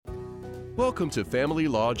Welcome to Family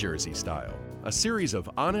Law Jersey Style, a series of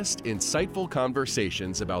honest, insightful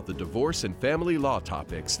conversations about the divorce and family law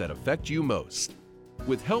topics that affect you most,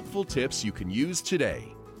 with helpful tips you can use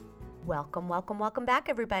today. Welcome back,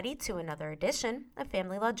 everybody, to another edition of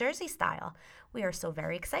Family Law Jersey Style. We are so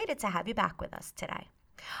very excited to have you back with us today.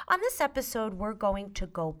 On this episode, we're going to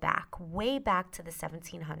go way back to the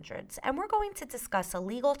 1700s, and we're going to discuss a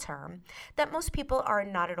legal term that most people are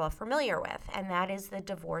not at all familiar with, and that is the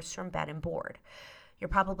divorce from bed and board. You're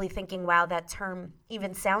probably thinking, wow, that term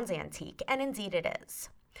even sounds antique, and indeed it is.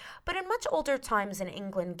 But in much older times in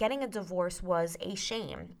England, getting a divorce was a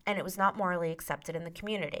shame, and it was not morally accepted in the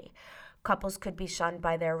community. Couples could be shunned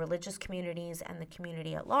by their religious communities and the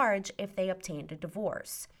community at large if they obtained a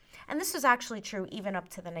divorce. And this was actually true even up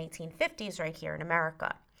to the 1950s right here in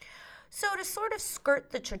America. So to sort of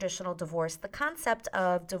skirt the traditional divorce, the concept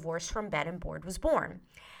of divorce from bed and board was born.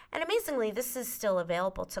 And amazingly, this is still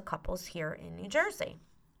available to couples here in New Jersey.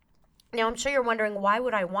 Now, I'm sure you're wondering, why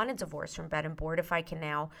would I want a divorce from bed and board if I can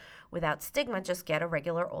now, without stigma, just get a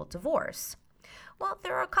regular old divorce? Well,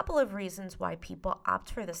 there are a couple of reasons why people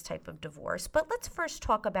opt for this type of divorce, but let's first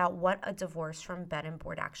talk about what a divorce from bed and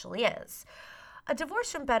board actually is. A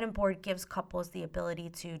divorce from bed and board gives couples the ability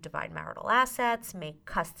to divide marital assets, make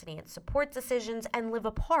custody and support decisions, and live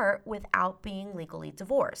apart without being legally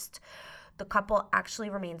divorced. The couple actually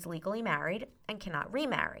remains legally married and cannot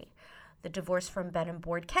remarry. The divorce from bed and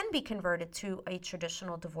board can be converted to a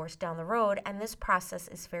traditional divorce down the road, and this process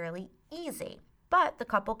is fairly easy. But the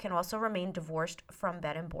couple can also remain divorced from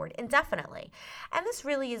bed and board indefinitely. And this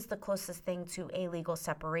really is the closest thing to a legal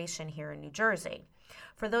separation here in New Jersey.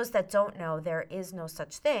 For those that don't know, there is no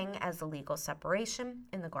such thing as a legal separation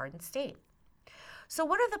in the Garden State. So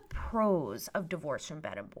what are the pros of divorce from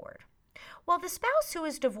bed and board? Well, the spouse who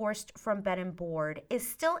is divorced from bed and board is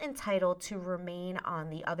still entitled to remain on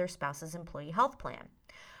the other spouse's employee health plan.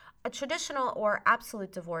 A traditional or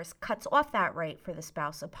absolute divorce cuts off that right for the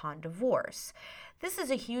spouse upon divorce. This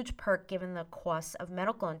is a huge perk given the costs of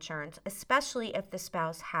medical insurance, especially if the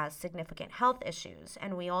spouse has significant health issues,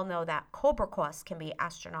 and we all know that COBRA costs can be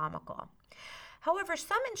astronomical. However,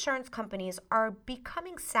 some insurance companies are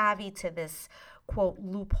becoming savvy to this, quote,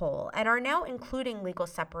 loophole and are now including legal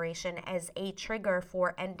separation as a trigger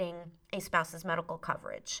for ending a spouse's medical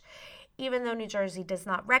coverage. Even though New Jersey does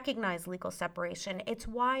not recognize legal separation, it's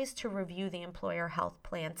wise to review the employer health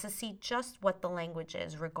plan to see just what the language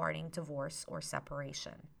is regarding divorce or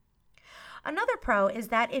separation. Another pro is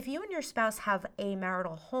that if you and your spouse have a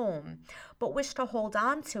marital home but wish to hold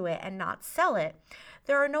on to it and not sell it,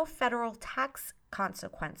 there are no federal tax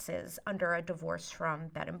consequences under a divorce from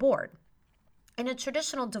bed and board. In a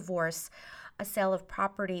traditional divorce, a sale of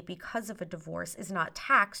property because of a divorce is not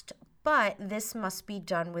taxed, but this must be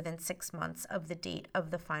done within 6 months of the date of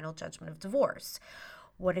the final judgment of divorce.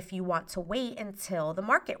 What if you want to wait until the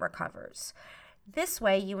market recovers? This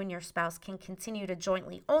way, you and your spouse can continue to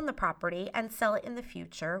jointly own the property and sell it in the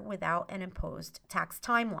future without an imposed tax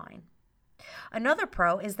timeline. Another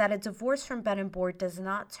pro is that a divorce from bed and board does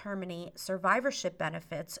not terminate survivorship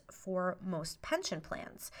benefits for most pension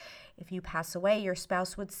plans. If you pass away, your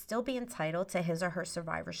spouse would still be entitled to his or her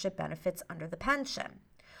survivorship benefits under the pension.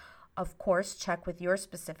 Of course, check with your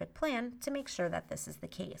specific plan to make sure that this is the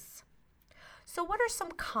case. So what are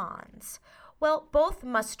some cons? Well, both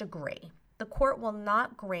must agree. The court will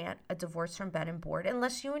not grant a divorce from bed and board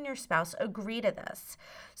unless you and your spouse agree to this.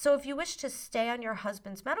 So if you wish to stay on your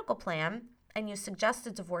husband's medical plan and you suggest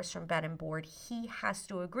a divorce from bed and board, he has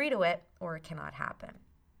to agree to it or it cannot happen.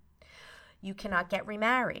 You cannot get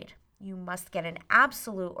remarried. You must get an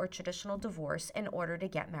absolute or traditional divorce in order to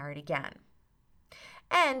get married again.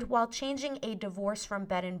 And while changing a divorce from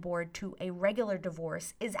bed and board to a regular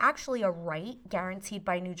divorce is actually a right guaranteed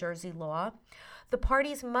by New Jersey law, the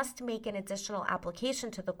parties must make an additional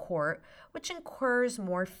application to the court, which incurs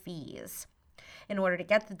more fees. In order to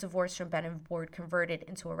get the divorce from bed and board converted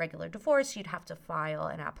into a regular divorce, you'd have to file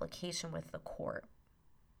an application with the court.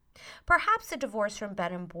 Perhaps a divorce from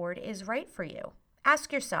bed and board is right for you.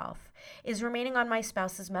 Ask yourself, is remaining on my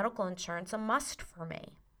spouse's medical insurance a must for me?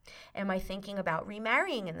 Am I thinking about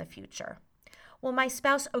remarrying in the future? Will my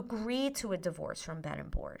spouse agree to a divorce from bed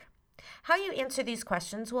and board? How you answer these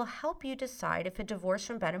questions will help you decide if a divorce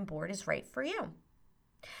from bed and board is right for you.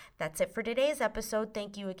 That's it for today's episode.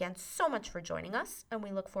 Thank you again so much for joining us, and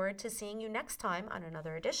we look forward to seeing you next time on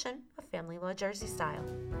another edition of Family Law Jersey Style.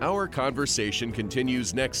 Our conversation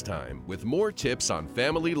continues next time with more tips on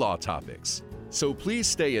family law topics. So please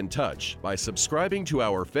stay in touch by subscribing to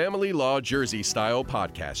our Family Law Jersey Style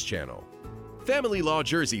podcast channel. Family Law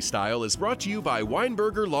Jersey Style is brought to you by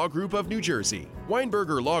Weinberger Law Group of New Jersey,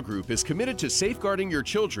 Weinberger Law Group is committed to safeguarding your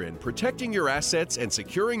children, protecting your assets, and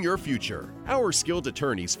securing your future. Our skilled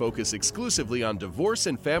attorneys focus exclusively on divorce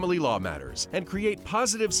and family law matters and create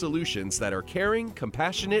positive solutions that are caring,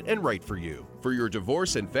 compassionate, and right for you. For your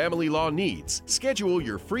divorce and family law needs, schedule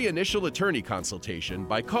your free initial attorney consultation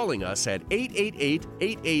by calling us at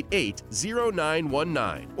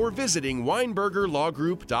 888-888-0919 or visiting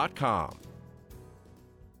WeinbergerLawGroup.com.